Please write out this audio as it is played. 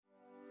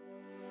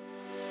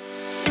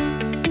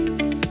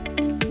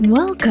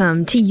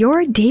Welcome to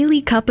your Daily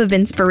Cup of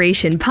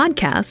Inspiration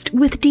podcast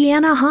with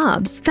Deanna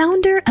Hobbs,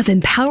 founder of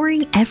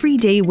Empowering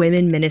Everyday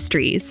Women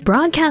Ministries,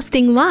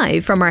 broadcasting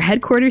live from our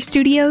headquarters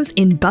studios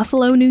in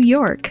Buffalo, New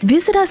York.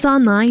 Visit us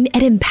online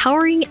at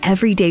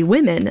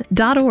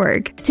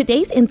empoweringeverydaywomen.org.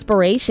 Today's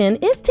inspiration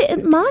is to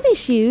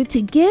admonish you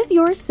to give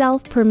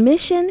yourself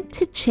permission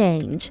to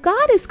change.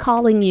 God is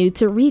calling you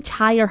to reach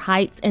higher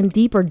heights and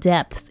deeper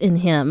depths in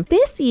Him.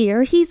 This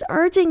year, He's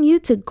urging you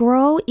to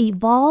grow,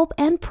 evolve,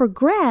 and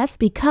progress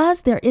because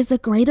there is a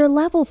greater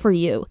level for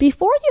you.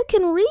 Before you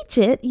can reach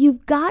it,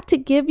 you've got to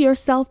give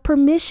yourself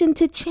permission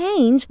to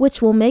change,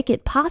 which will make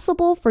it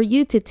possible for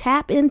you to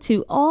tap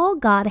into all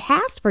God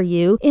has for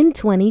you in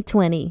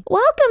 2020.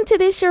 Welcome to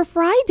this your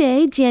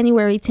Friday,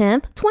 January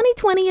 10th,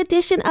 2020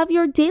 edition of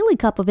your Daily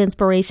Cup of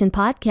Inspiration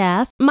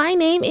podcast. My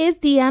name is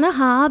Deanna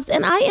Hobbs,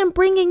 and I am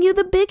bringing you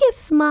the biggest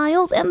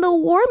smiles and the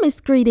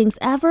warmest greetings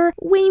ever.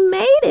 We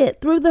made it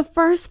through the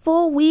first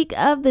full week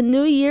of the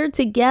new year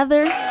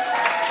together.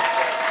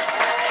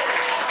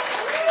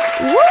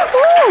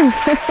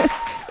 Woohoo!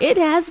 It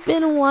has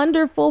been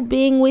wonderful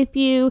being with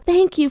you.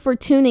 Thank you for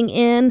tuning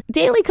in.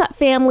 Daily Cup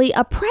family,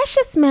 a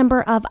precious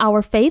member of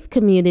our faith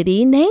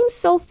community named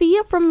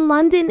Sophia from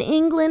London,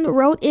 England,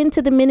 wrote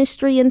into the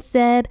ministry and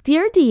said,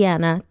 "Dear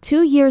Deanna,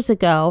 2 years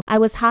ago, I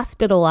was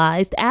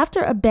hospitalized after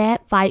a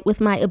bad fight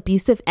with my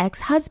abusive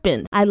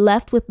ex-husband. I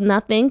left with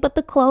nothing but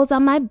the clothes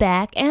on my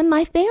back and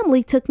my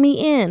family took me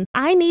in.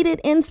 I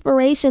needed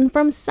inspiration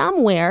from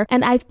somewhere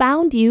and I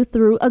found you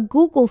through a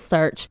Google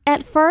search.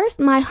 At first,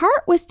 my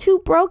heart was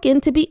too broken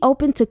to be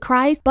open to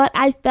Christ, but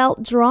I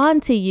felt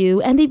drawn to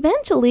you and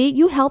eventually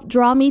you helped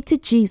draw me to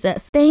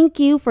Jesus. Thank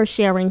you for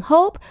sharing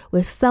hope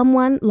with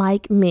someone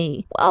like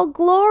me." Well,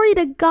 glory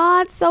to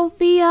God,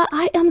 Sophia.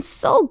 I am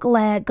so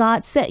glad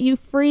God set you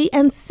free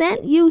and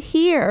sent you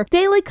here.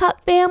 Daily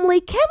Cup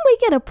family, can we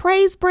get a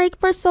praise break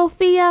for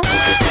Sophia?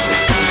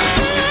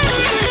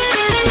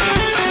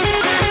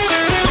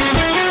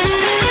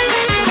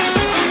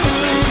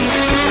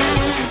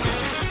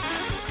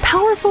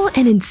 Powerful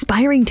and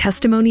inspiring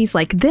testimonies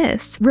like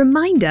this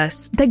remind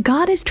us that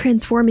God is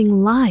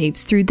transforming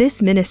lives through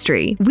this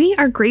ministry. We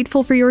are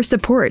grateful for your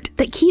support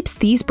that keeps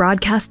these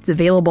broadcasts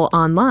available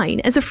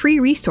online as a free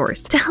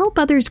resource to help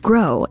others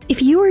grow.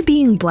 If you are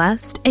being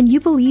blessed and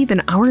you believe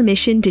in our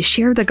mission to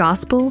share the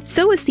gospel,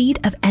 sow a seed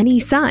of any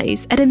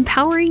size at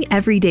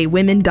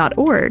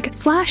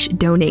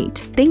empoweringeverydaywomen.org/donate.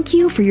 Thank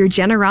you for your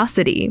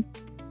generosity.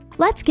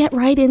 Let's get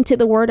right into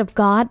the Word of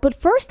God, but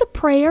first a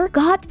prayer.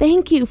 God,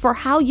 thank you for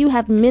how you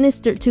have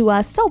ministered to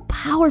us so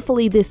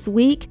powerfully this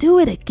week. Do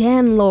it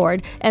again,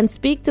 Lord, and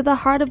speak to the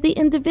heart of the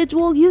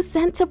individual you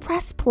sent to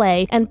press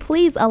play, and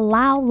please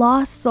allow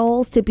lost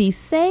souls to be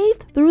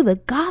saved through the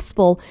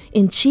gospel.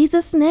 In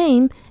Jesus'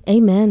 name,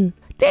 amen.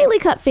 Daily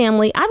Cup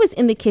family, I was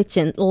in the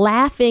kitchen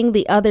laughing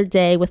the other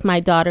day with my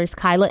daughters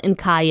Kyla and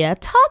Kaya,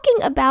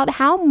 talking about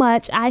how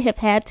much I have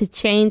had to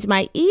change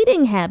my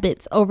eating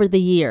habits over the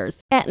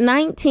years. At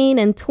 19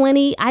 and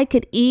 20, I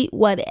could eat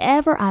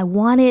whatever I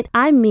wanted.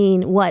 I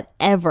mean,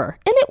 whatever.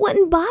 And it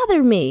wouldn't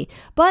bother me.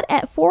 But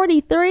at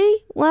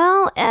 43,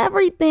 well,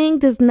 everything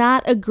does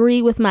not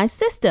agree with my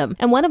system.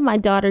 And one of my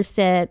daughters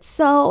said,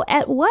 "So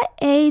at what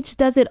age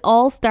does it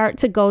all start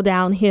to go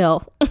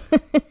downhill?"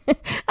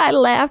 I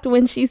laughed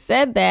when she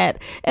said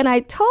that, and I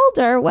told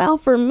her, well,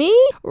 for me,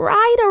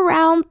 right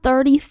around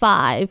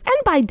 35. And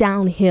by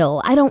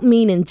downhill, I don't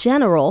mean in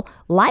general.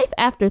 Life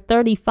after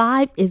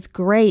 35 is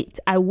great.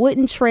 I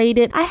wouldn't trade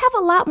it. I have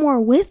a lot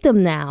more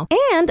wisdom now,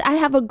 and I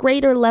have a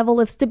greater level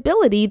of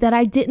stability that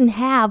I didn't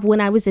have when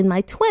I was in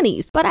my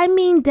 20s. But I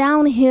mean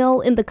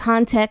downhill in the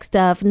context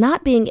of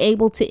not being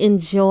able to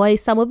enjoy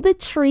some of the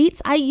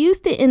treats I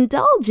used to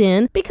indulge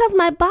in because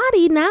my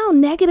body now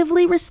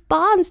negatively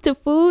responds to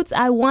foods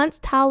I once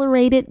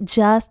tolerated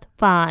just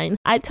fine.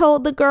 I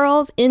told the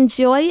girls,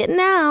 enjoy it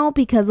now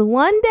because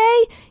one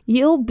day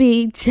you'll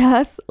be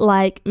just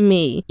like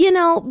me. You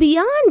know,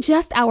 beyond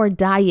just our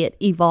diet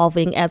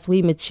evolving as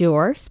we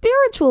mature,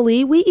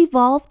 spiritually we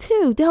evolve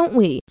too, don't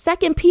we?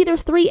 2 Peter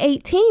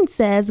 3:18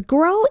 says,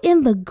 "Grow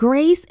in the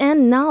grace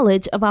and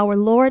knowledge of our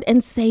Lord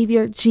and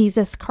Savior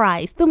Jesus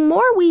Christ." The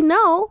more we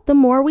know, the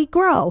more we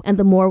grow. And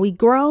the more we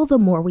grow, the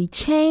more we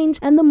change.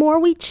 And the more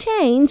we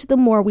change, the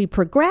more we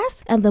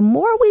progress. And the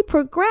more we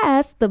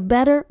progress, the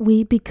better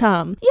we become.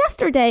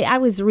 Yesterday, I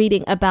was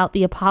reading about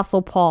the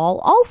Apostle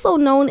Paul, also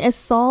known as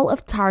Saul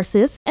of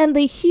Tarsus, and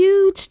the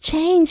huge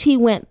change he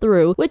went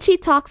through, which he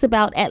talks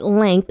about at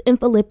length in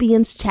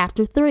Philippians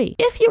chapter 3.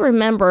 If you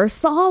remember,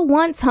 Saul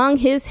once hung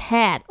his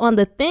hat on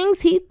the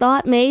things he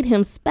thought made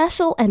him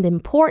special and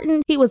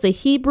important. He was a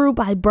Hebrew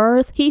by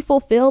birth. He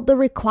fulfilled the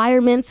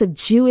requirements of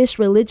Jewish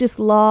religious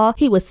law.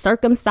 He was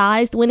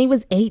circumcised when he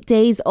was 8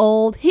 days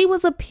old. He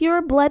was a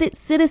pure-blooded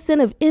citizen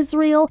of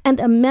Israel and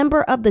a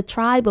member of the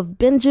tribe of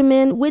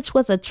Benjamin, which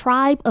was a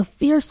tribe of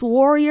fierce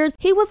warriors.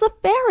 He was a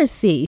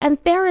Pharisee, and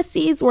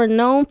Pharisees were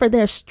known for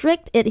their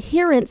strict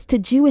adherence to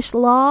Jewish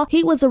law Saul,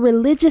 he was a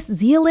religious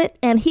zealot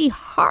and he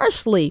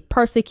harshly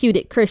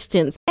persecuted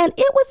Christians. And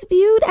it was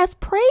viewed as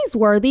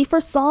praiseworthy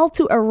for Saul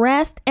to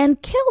arrest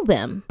and kill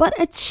them. But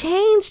a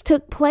change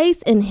took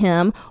place in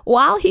him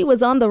while he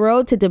was on the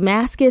road to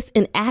Damascus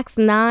in Acts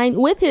 9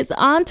 with his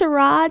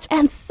entourage,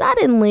 and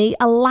suddenly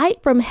a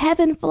light from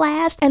heaven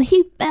flashed and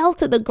he fell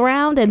to the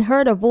ground and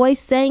heard a voice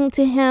saying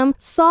to him,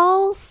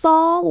 "Saul,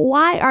 Saul,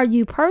 why are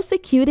you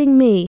persecuting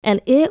me?"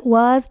 And it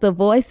was the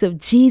voice of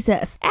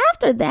Jesus.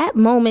 After that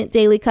moment,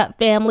 Daily Cup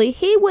family,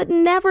 he would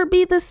never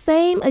be the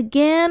same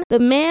again. The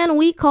man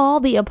we call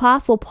the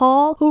Apostle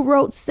Paul, who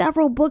wrote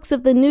several books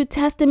of the New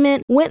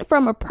Testament, went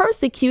from a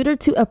persecutor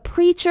to a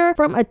preacher,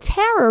 from a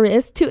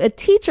terrorist to a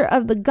teacher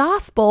of the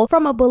gospel,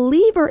 from a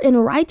believer in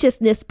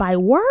righteousness by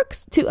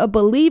works to a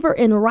believer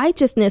in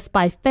righteousness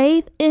by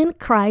faith in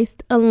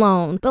Christ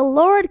alone. The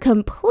Lord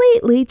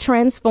completely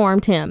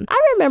transformed him. I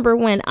remember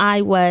when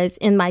I was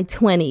in my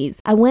 20s,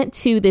 I went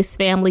to this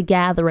family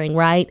gathering,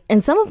 right?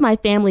 And some of my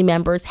family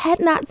members had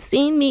not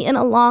seen me in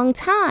a long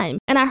time.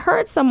 And I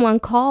heard someone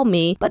call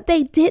me, but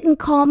they didn't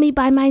call me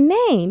by my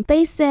name.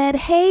 They said,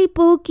 "Hey,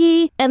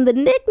 Buki," and the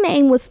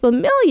nickname was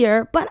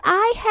familiar, but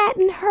I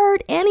hadn't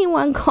heard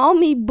anyone call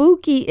me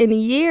Buki in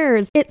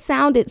years. It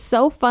sounded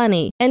so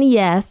funny. And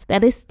yes,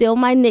 that is still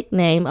my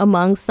nickname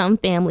among some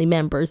family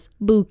members,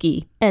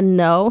 Buki. And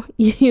no,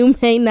 you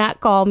may not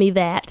call me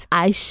that.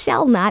 I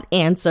shall not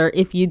answer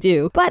if you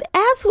do. But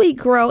as we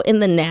grow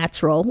in the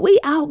natural, we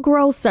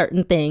outgrow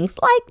certain things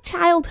like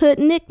childhood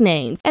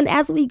nicknames. And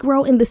as we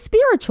grow in the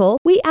spiritual,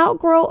 we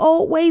outgrow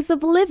old ways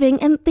of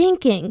living and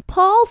thinking.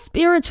 Paul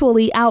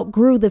spiritually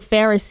outgrew the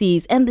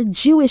Pharisees and the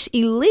Jewish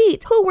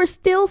elite who were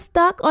still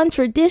stuck on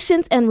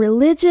traditions and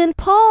religion.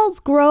 Paul's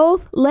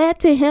growth led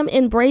to him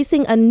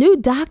embracing a new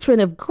doctrine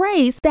of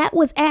grace that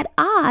was at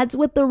odds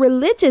with the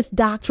religious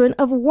doctrine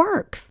of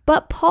works.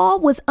 But Paul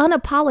was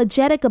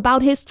unapologetic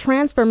about his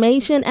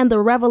transformation and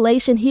the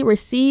revelation he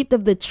received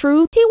of the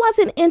truth. He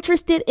wasn't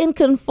interested in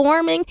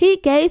conforming. He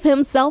gave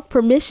himself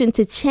permission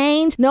to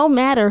change no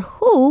matter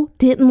who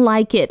didn't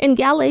like it. In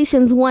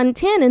Galatians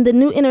 1:10 in the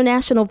New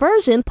International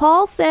Version,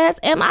 Paul says,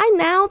 "Am I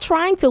now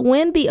trying to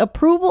win the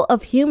approval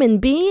of human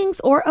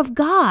beings or of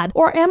God?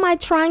 Or am I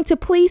trying to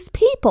please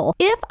people?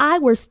 If I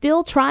were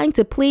still trying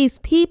to please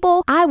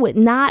people, I would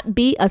not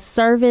be a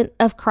servant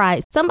of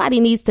Christ." Somebody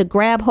needs to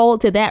grab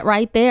hold to that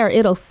right there.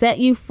 It'll set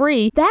you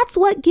free. That's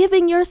what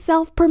giving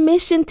yourself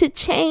permission to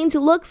change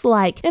looks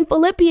like. In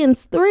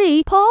Philippians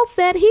 3, Paul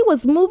said he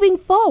was moving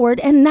forward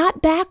and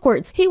not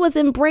backwards. He was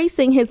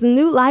embracing his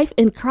new life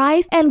in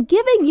Christ, and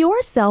giving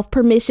yourself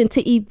permission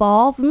to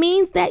evolve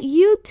means that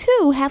you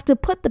too have to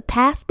put the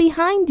past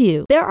behind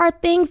you. There are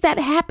things that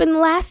happened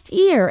last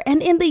year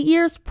and in the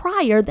years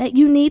prior that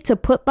you need to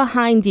put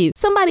behind you.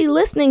 Somebody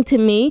listening to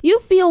me, you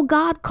feel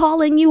God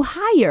calling you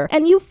higher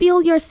and you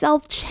feel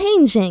yourself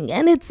changing,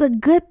 and it's a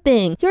good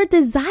thing. Your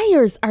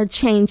desires are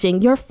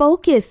changing. Your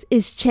focus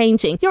is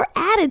changing. Your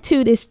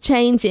attitude is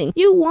changing.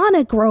 You want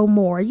to grow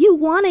more. You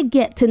want to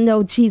get to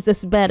know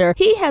Jesus better.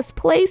 He has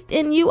placed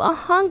in you a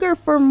hunger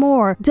for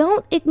more.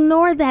 Don't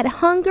ignore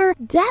that hunger.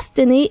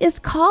 Destiny is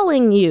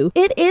calling you.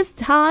 It is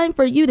time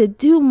for you to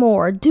do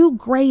more, do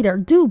greater,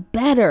 do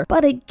better.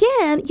 But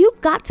again,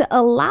 you've got to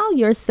allow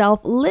yourself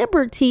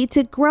liberty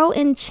to grow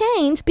and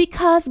change,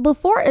 because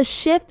before a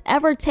shift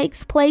ever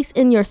takes place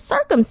in your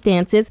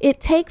circumstances, it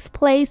takes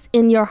place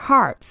in your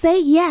heart. Say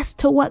yes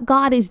to what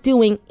God is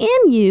doing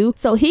in you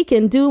so He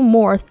can do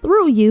more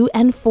through you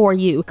and for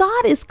you.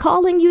 God is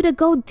calling you to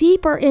go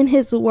deeper in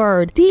His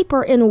Word,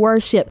 deeper in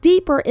worship,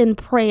 deeper in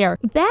prayer.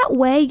 That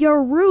way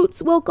your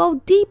roots will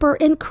go deeper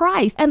in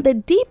Christ, and the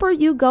deeper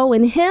you go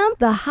in Him,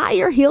 the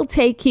higher He'll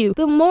take you,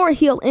 the more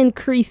He'll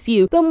increase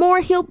you, the more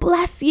He'll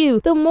bless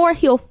you, the more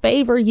He'll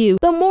favor you,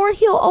 the more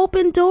He'll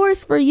open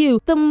doors for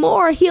you, the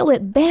more He'll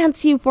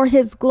advance you for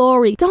His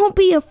glory. Don't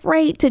be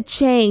afraid to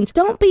change.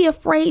 Don't be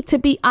afraid to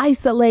be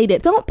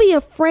isolated. Don't be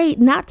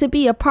afraid not to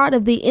be a part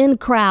of the in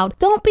crowd.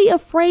 Don't be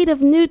afraid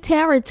of new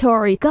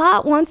territory.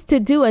 God wants to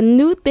do a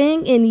new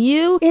thing in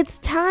you. It's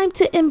time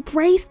to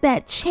embrace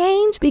that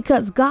change,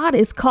 because God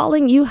is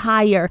calling you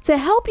higher. To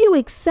help you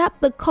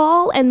accept the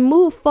call and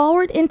move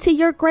forward into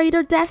your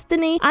greater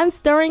destiny, I'm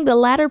stirring the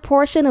latter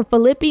portion of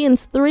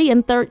Philippians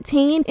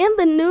 3:13 in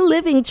the New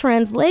Living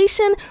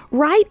Translation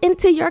right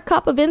into your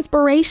cup of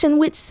inspiration,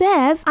 which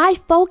says, "I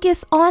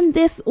focus on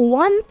this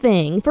one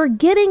thing,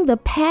 forgetting the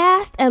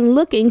past and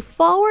looking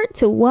forward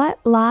to what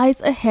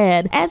lies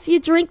ahead." As you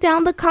drink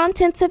down the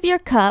contents of your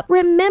cup,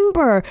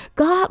 remember,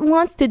 God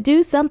wants to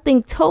do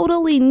something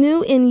totally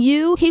new in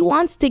you. He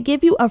wants to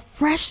give you a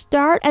fresh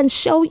start and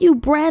show you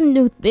brand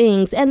new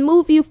things and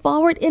move you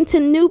forward into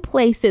new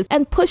places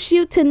and push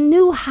you to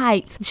new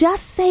heights.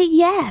 Just say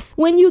yes.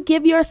 When you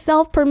give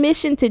yourself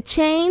permission to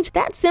change,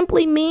 that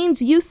simply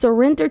means you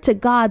surrender to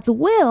God's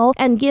will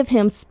and give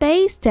Him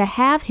space to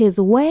have His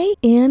way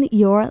in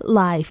your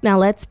life. Now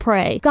let's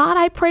pray. God,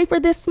 I pray for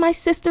this, my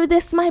sister,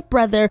 this, my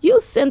brother. You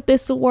sent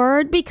this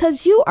word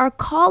because you are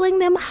calling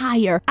them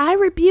higher. I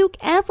rebuke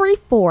every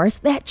force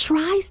that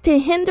tries to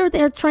hinder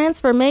their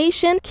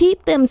transformation,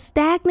 keep them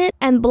stagnant,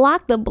 and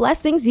block the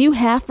blessings you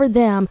have for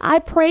them. I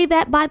pray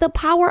that by the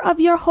power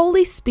of your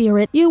Holy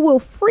Spirit, you will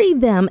free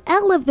them,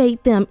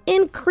 elevate them,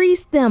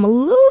 increase them,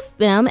 loose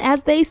them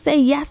as they say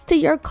yes to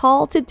your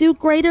call to do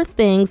greater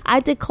things. I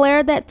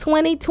declare that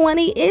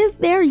 2020 is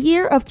their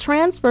year of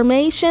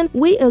transformation.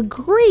 We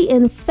agree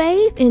in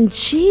faith in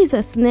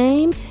Jesus'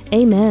 name.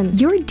 Amen.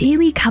 Your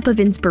Daily Cup of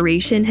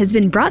Inspiration has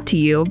been brought to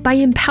you by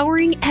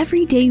Empowering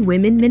Everyday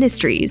Women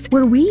Ministries,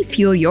 where we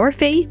fuel your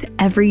faith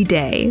every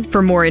day.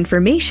 For more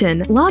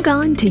information, log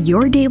on to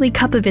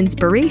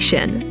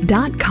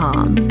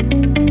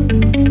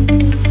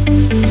yourdailycupofinspiration.com.